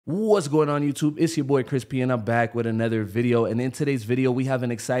What's going on YouTube? It's your boy Chris P and I'm back with another video. And in today's video, we have an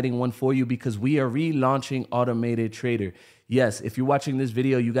exciting one for you because we are relaunching Automated Trader. Yes, if you're watching this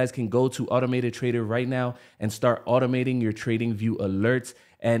video, you guys can go to Automated Trader right now and start automating your TradingView alerts.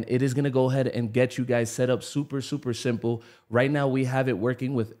 And it is going to go ahead and get you guys set up super simple. Right now, we have it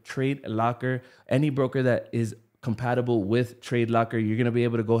working with Tradelocker. Any broker that is compatible with Tradelocker, you're going to be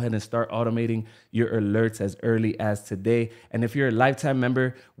able to go ahead and start automating your alerts as early as today. And if you're a lifetime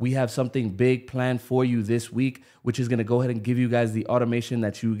member, we have something big planned for you this week, which is going to go ahead and give you guys the automation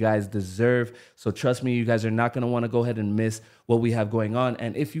that you guys deserve. So trust me, you guys are not going to want to go ahead and miss what we have going on.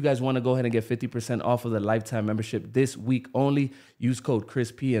 And if you guys want to go ahead and get 50% off of the lifetime membership this week only, use code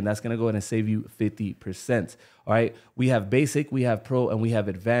ChrisP and that's going to go ahead and save you 50%. All right. We have basic, we have pro, and we have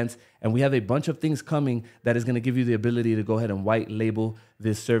advanced, and we have a bunch of things coming that is going to give you the ability to go ahead and white label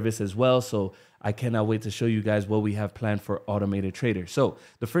this service as well. So I cannot wait to show you guys what we have planned for Automated Trader. So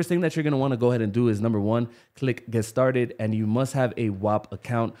the first thing that you're going to want to go ahead and do is number one, click get started, and you must have a WAP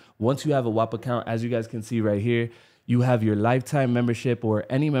account. Once you have a WAP account, as you guys can see right here, you have your lifetime membership or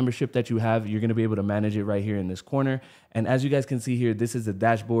any membership that you have, you're going to be able to manage it right here in this corner. And as you guys can see here, this is the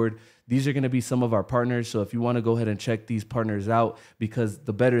dashboard. These are going to be some of our partners. So if you want to go ahead and check these partners out, because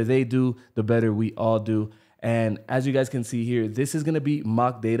the better they do, the better we all do. And as you guys can see here, this is going to be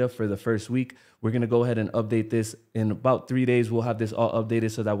mock data for the first week. We're going to go ahead and update this in about 3 days. We'll have this all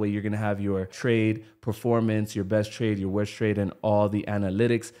updated so that way you're going to have your trade performance, your best trade, your worst trade, and all the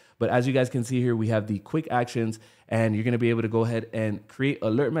analytics. But as you guys can see here, we have the quick actions, and you're going to be able to go ahead and create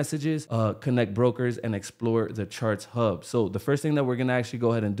alert messages, connect brokers, and explore the charts hub. So the first thing that we're going to actually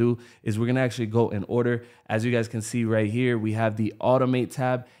go ahead and do is we're going to actually go in order. As you guys can see right here, we have the Automate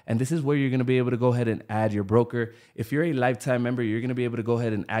tab, and this is where you're going to be able to go ahead and add your broker. If you're a lifetime member, you're going to be able to go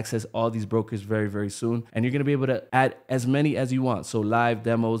ahead and access all these brokers very soon, and you're going to be able to add as many as you want. So live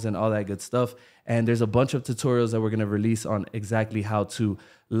demos and all that good stuff. And there's a bunch of tutorials that we're going to release on exactly how to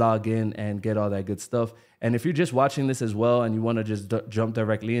log in and get all that good stuff. And if you're just watching this as well and you want to just jump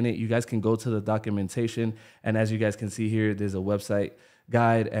directly in it, you guys can go to the documentation. And as you guys can see here, there's a website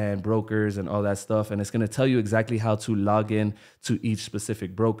guide and brokers and all that stuff. And it's going to tell you exactly how to log in to each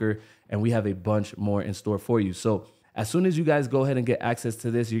specific broker. And we have a bunch more in store for you. So as soon as you guys go ahead and get access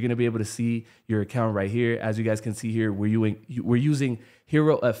to this, you're going to be able to see your account right here. As you guys can see here, we're using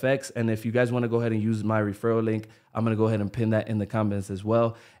Hero FX. And if you guys want to go ahead and use my referral link, I'm going to go ahead and pin that in the comments as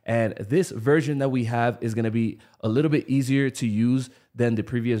well. And this version that we have is going to be a little bit easier to use than the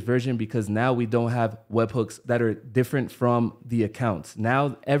previous version because now we don't have webhooks that are different from the accounts.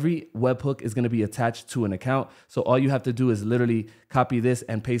 Now every webhook is going to be attached to an account. So all you have to do is literally copy this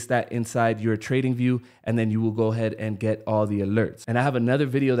and paste that inside your TradingView, and then you will go ahead and get all the alerts. And I have another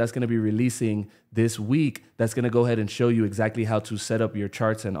video that's going to be releasing this week that's going to go ahead and show you exactly how to set up your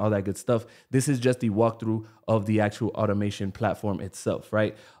charts and all that good stuff. This is just the walkthrough of the actual automation platform itself,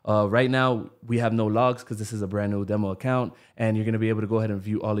 right? Right now, we have no logs because this is a brand new demo account, and you're going to be able to go ahead and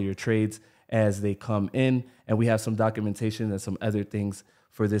view all of your trades as they come in. And we have some documentation and some other things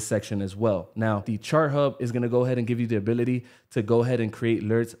for this section as well. Now, the chart hub is going to go ahead and give you the ability to go ahead and create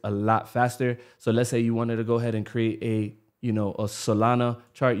alerts a lot faster. So let's say you wanted to go ahead and create a Solana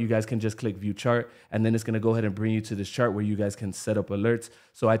chart, you guys can just click view chart, and then it's going to go ahead and bring you to this chart where you guys can set up alerts.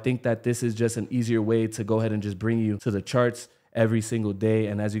 So I think that this is just an easier way to go ahead and just bring you to the charts every single day.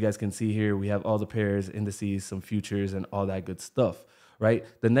 And as you guys can see here, we have all the pairs, indices, some futures, and all that good stuff, right?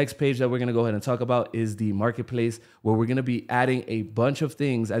 The next page that we're going to go ahead and talk about is the marketplace, where we're going to be adding a bunch of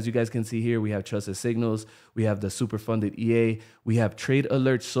things. As you guys can see here, we have trusted signals, we have the super funded EA, we have trade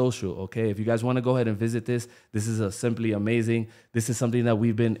alert social. Okay, if you guys want to go ahead and visit this, this is simply amazing. This is something that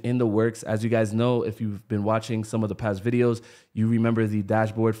we've been in the works. As you guys know, if you've been watching some of the past videos, you remember the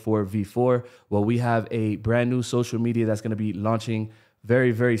dashboard for V4. Well, we have a brand new social media that's going to be launching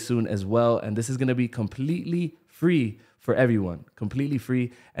very soon as well, and this is going to be completely free for everyone, completely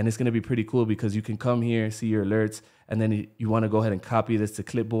free. And it's going to be pretty cool because you can come here, see your alerts, and then you want to go ahead and copy this to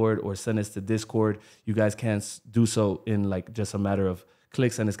clipboard or send this to Discord. You guys can do so in like just a matter of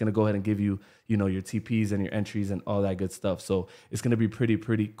clicks, and it's going to go ahead and give you, your TPs and your entries and all that good stuff. So it's going to be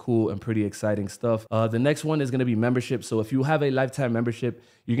pretty cool and pretty exciting stuff. The next one is going to be membership. So if you have a lifetime membership,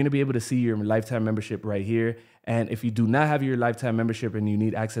 you're going to be able to see your lifetime membership right here. And if you do not have your lifetime membership and you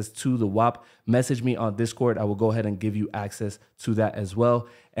need access to the WAP, message me on Discord. I will go ahead and give you access to that as well.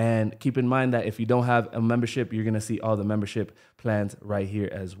 And keep in mind that if you don't have a membership, you're going to see all the membership plans right here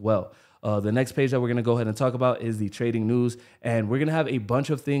as well. The next page that we're going to go ahead and talk about is the trading news. And we're going to have a bunch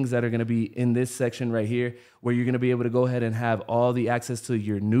of things that are going to be in this section right here, where you're going to be able to go ahead and have all the access to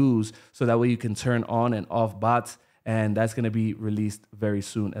your news. So that way you can turn on and off bots and that's going to be released very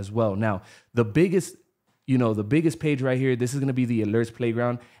soon as well. Now, the biggest page right here, this is going to be the alerts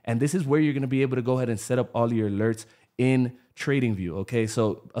playground, and this is where you're going to be able to go ahead and set up all your alerts in TradingView. Okay,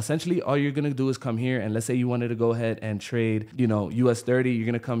 so essentially all you're going to do is come here, and let's say you wanted to go ahead and trade, US 30, you're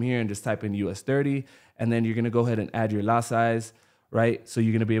going to come here and just type in US 30, and then you're going to go ahead and add your lot size, right? So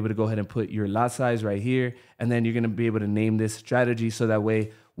you're going to be able to go ahead and put your lot size right here, and then you're going to be able to name this strategy, so that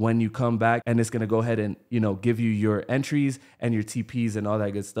way when you come back, and it's going to go ahead and, give you your entries and your TPs and all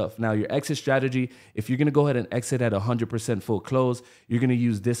that good stuff. Now, your exit strategy, if you're going to go ahead and exit at 100% full close, you're going to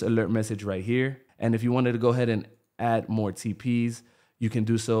use this alert message right here. And if you wanted to go ahead and add more TPs, you can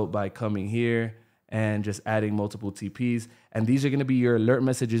do so by coming here and just adding multiple TPs. And these are going to be your alert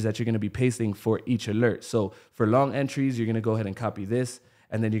messages that you're going to be pasting for each alert. So for long entries, you're going to go ahead and copy this,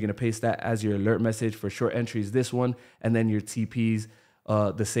 and then you're going to paste that as your alert message. For short entries, this one, and then your TPs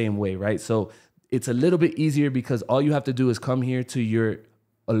the same way, right? So it's a little bit easier because all you have to do is come here to your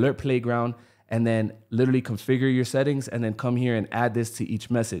alert playground and then literally configure your settings, and then come here and add this to each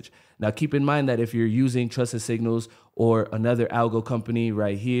message. Now, keep in mind that if you're using Trusted Signals or another algo company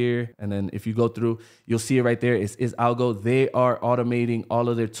right here, and then if you go through, you'll see it right there. It's algo. They are automating all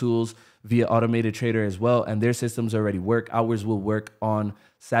of their tools via Automated Trader as well, and their systems already work. Ours will work on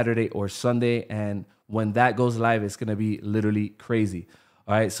Saturday or Sunday, and when that goes live, it's going to be literally crazy.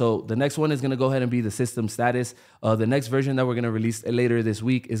 All right, so the next one is going to go ahead and be the system status. The next version that we're going to release later this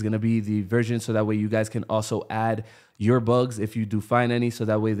week is going to be the version, so that way you guys can also add your bugs if you do find any, so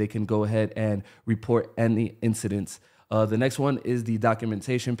that way they can go ahead and report any incidents. The next one is the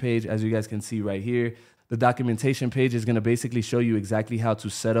documentation page. As you guys can see right here, the documentation page is going to basically show you exactly how to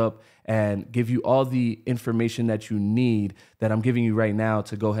set up and give you all the information that you need that I'm giving you right now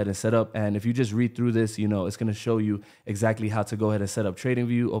to go ahead and set up. And if you just read through this, it's going to show you exactly how to go ahead and set up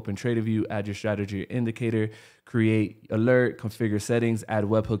TradingView, open TradingView, add your strategy or indicator, create alert, configure settings, add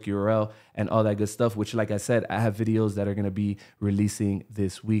webhook URL, and all that good stuff, which, like I said, I have videos that are going to be releasing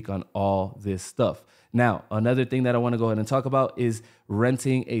this week on all this stuff. Now, another thing that I want to go ahead and talk about is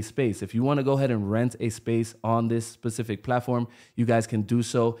renting a space. If you want to go ahead and rent a space on this specific platform, you guys can do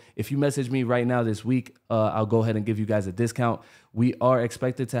so. If you message me right now this week, I'll go ahead and give you guys a discount. We are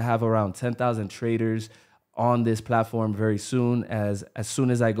expected to have around 10,000 traders on this platform very soon, as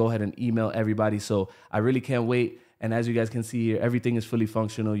soon as I go ahead and email everybody. So I really can't wait. And as you guys can see here, everything is fully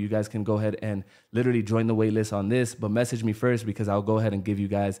functional. You guys can go ahead and literally join the waitlist on this, but message me first, because I'll go ahead and give you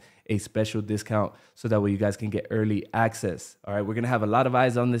guys a special discount, so that way you guys can get early access. All right, we're going to have a lot of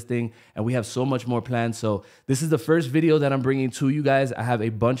eyes on this thing, and we have so much more planned. So this is the first video that I'm bringing to you guys. I have a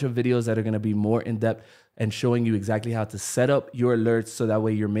bunch of videos that are going to be more in depth and showing you exactly how to set up your alerts, so that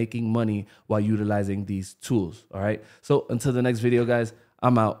way you're making money while utilizing these tools. All right, so until the next video, guys,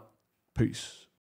 I'm out. Peace.